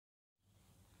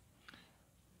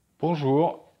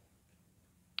Bonjour,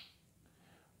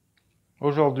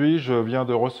 aujourd'hui je viens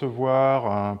de recevoir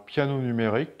un piano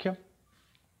numérique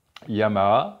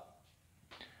Yamaha,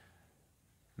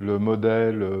 le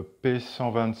modèle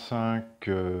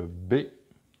P-125B,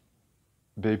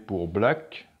 B pour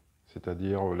black,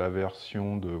 c'est-à-dire la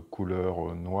version de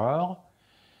couleur noire,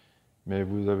 mais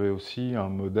vous avez aussi un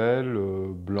modèle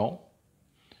blanc.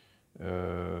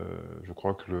 Je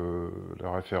crois que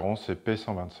la référence est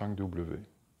P-125W.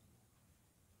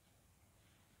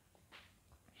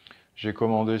 J'ai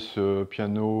commandé ce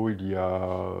piano il y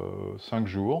a 5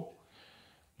 jours,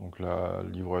 donc la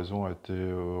livraison a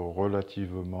été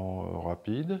relativement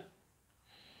rapide.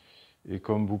 Et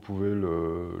comme vous pouvez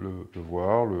le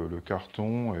voir, le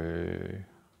carton est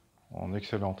en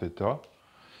excellent état.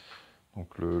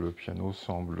 Donc le piano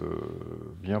semble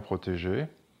bien protégé.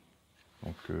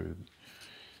 Donc je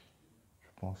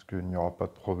pense qu'il n'y aura pas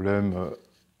de problème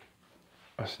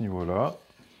à ce niveau-là.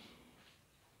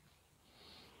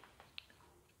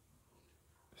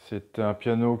 C'est un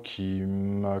piano qui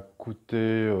m'a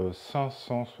coûté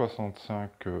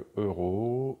 565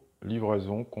 €,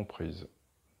 livraison comprise.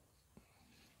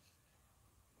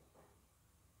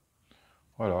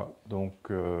 Voilà,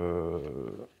 donc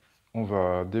on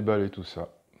va déballer tout ça.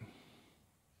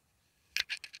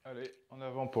 Allez, en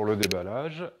avant pour le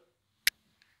déballage.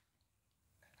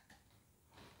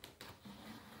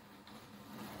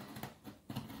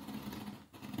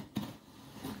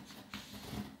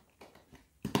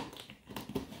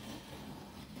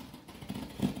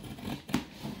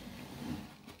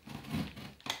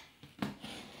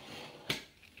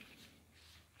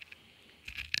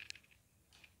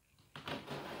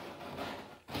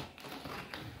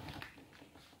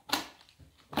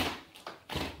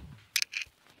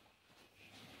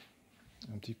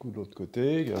 Un petit coup de l'autre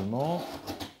côté également.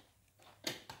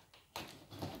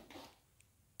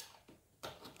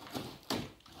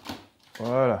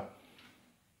 Voilà.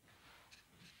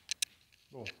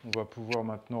 Bon, on va pouvoir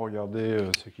maintenant regarder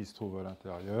ce qui se trouve à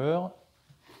l'intérieur.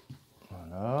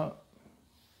 Voilà.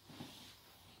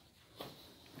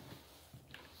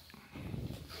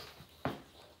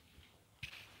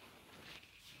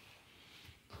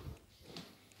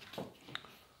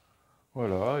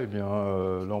 Voilà, et bien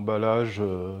l'emballage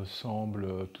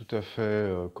semble tout à fait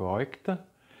correct,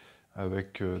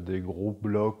 avec des gros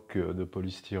blocs de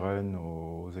polystyrène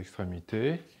aux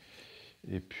extrémités,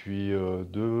 et puis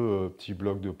deux petits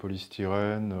blocs de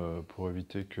polystyrène pour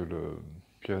éviter que le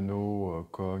piano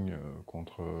cogne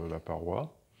contre la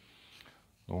paroi.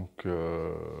 Donc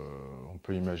on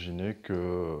peut imaginer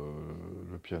que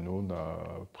le piano n'a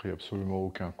pris absolument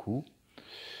aucun coup,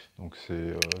 donc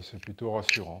c'est plutôt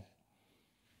rassurant.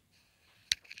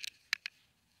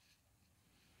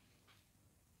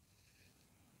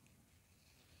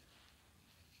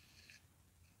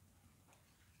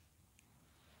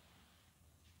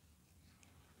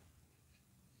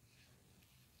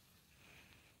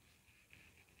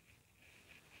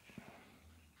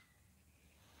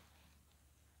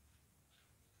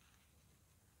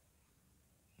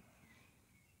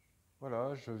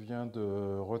 Voilà, je viens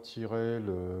de retirer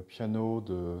le piano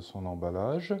de son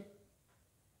emballage.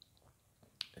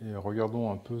 Et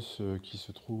regardons un peu ce qui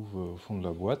se trouve au fond de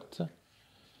la boîte.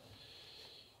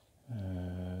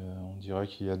 On dirait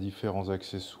qu'il y a différents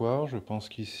accessoires. Je pense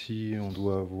qu'ici, on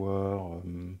doit avoir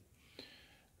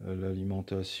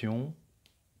l'alimentation.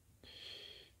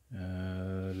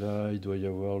 Là, il doit y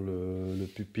avoir le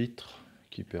pupitre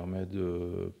qui permet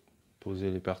de poser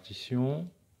les partitions.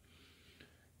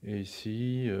 Et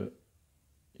ici,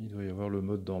 il doit y avoir le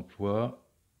mode d'emploi.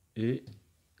 Et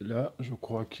là, je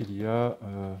crois qu'il y a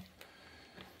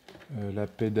la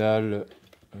pédale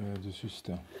de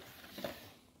sustain.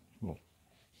 Bon,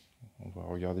 on va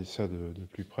regarder ça de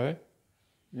plus près.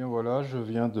 Bien voilà, je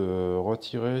viens de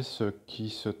retirer ce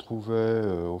qui se trouvait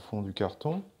au fond du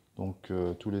carton. Donc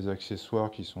tous les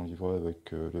accessoires qui sont livrés avec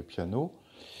le piano.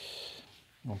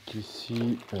 Donc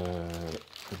ici,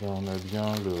 on a bien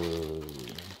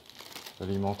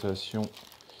l'alimentation.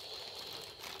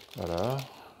 Voilà.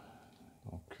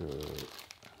 Donc,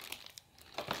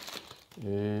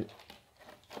 et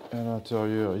à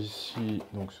l'intérieur ici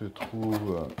donc se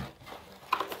trouve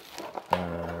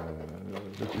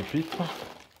le pupitre.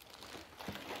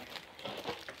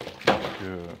 Donc,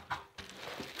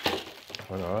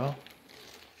 voilà.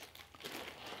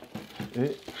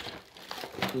 Et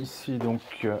ici donc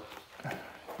il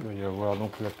doit y avoir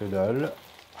donc la pédale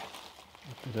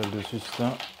de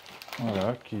sustain,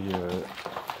 voilà, qui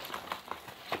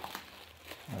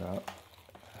voilà,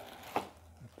 la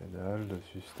pédale de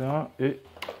sustain, et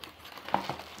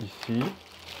ici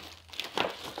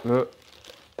le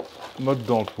mode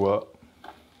d'emploi.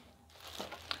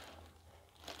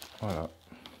 Voilà.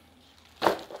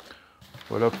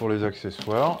 Voilà pour les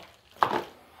accessoires.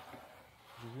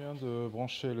 Je viens de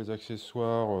brancher les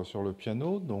accessoires sur le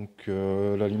piano, donc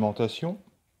l'alimentation,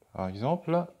 par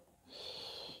exemple.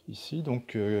 Ici,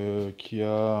 donc, qui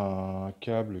a un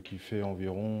câble qui fait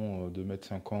environ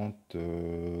 2,50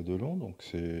 m de long, donc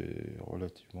c'est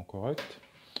relativement correct.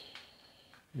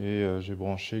 Et j'ai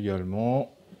branché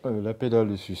également la pédale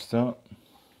de sustain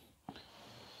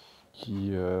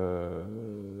qui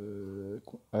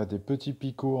a des petits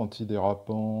picots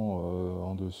antidérapants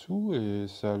en dessous, et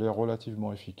ça a l'air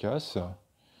relativement efficace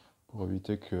pour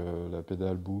éviter que la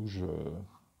pédale bouge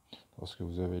lorsque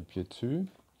vous avez le pied dessus.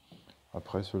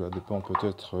 Après, cela dépend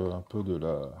peut-être un peu de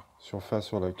la surface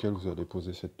sur laquelle vous allez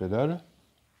poser cette pédale.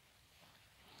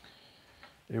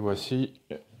 Et voici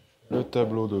le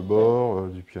tableau de bord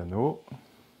du piano.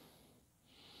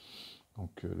 Donc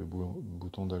le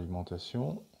bouton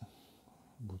d'alimentation,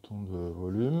 bouton de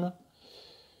volume.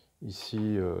 Ici,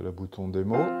 le bouton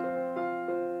démo.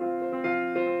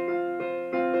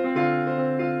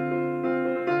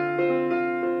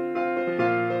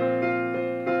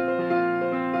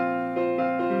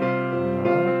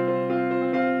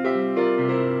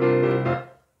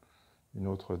 Une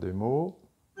autre démo.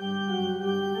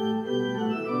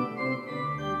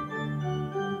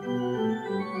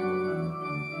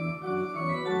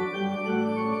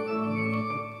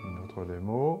 Une autre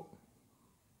démo.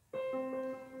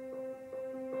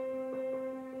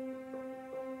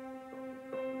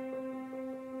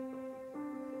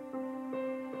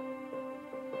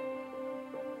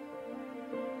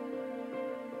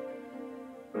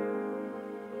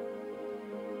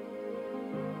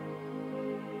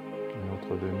 Une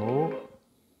autre démo.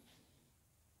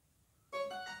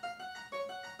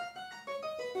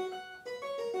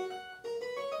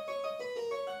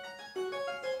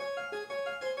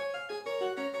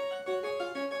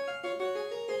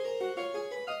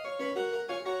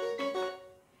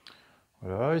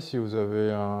 Voilà, ici vous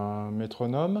avez un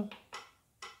métronome.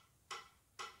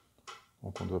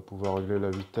 Donc on doit pouvoir régler la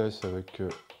vitesse avec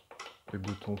les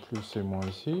boutons plus et moins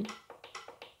ici.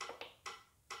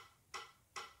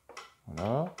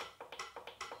 Voilà.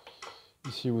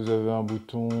 Ici vous avez un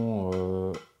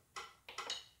bouton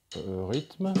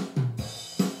rythme.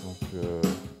 Donc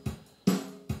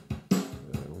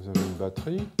vous avez une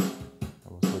batterie à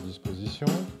votre disposition.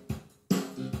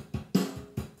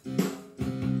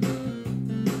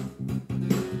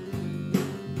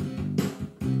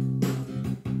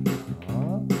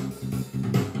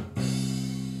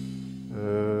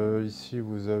 Ici,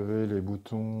 vous avez les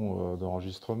boutons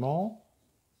d'enregistrement.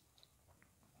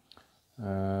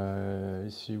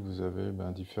 Ici, vous avez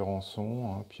différents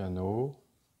sons, hein, piano.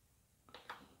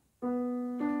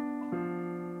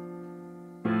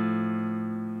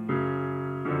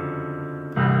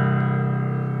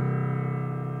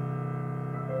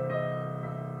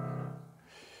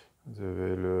 Vous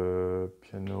avez le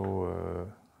piano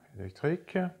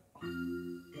électrique.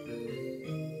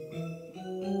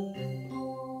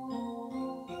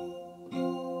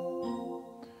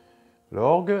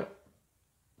 L'orgue.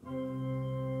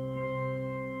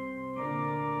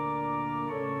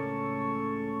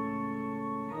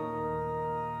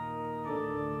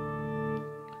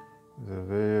 Vous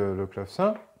avez le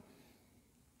clavecin.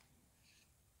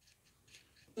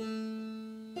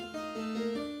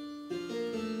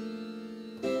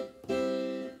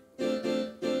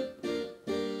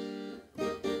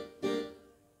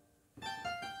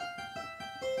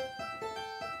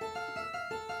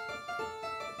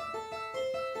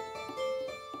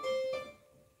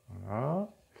 Voilà.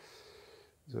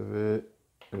 Vous avez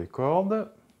les cordes.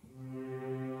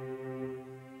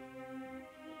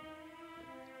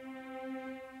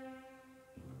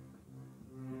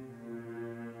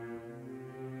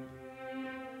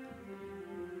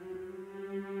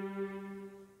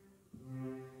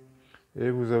 Et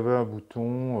vous avez un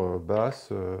bouton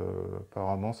basse.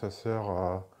 Apparemment, ça sert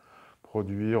à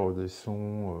produire des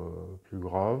sons plus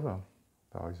graves.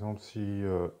 Par exemple, si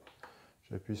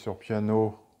j'appuie sur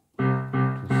piano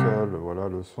tout seul, voilà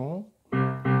le son.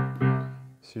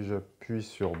 Si j'appuie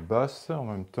sur basse en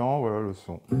même temps, voilà le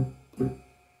son.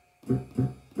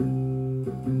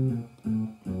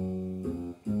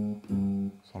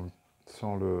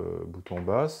 Sans le bouton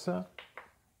basse.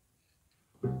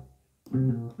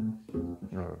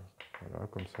 Voilà,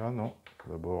 comme ça, non.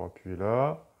 D'abord appuyer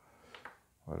là.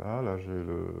 Voilà, là j'ai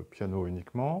le piano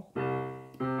uniquement. Donc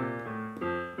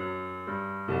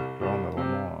là on a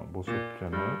vraiment un beau son de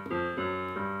piano.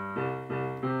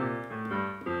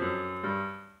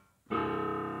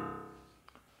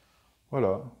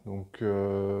 Voilà, donc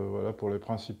voilà pour les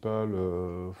principales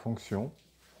fonctions.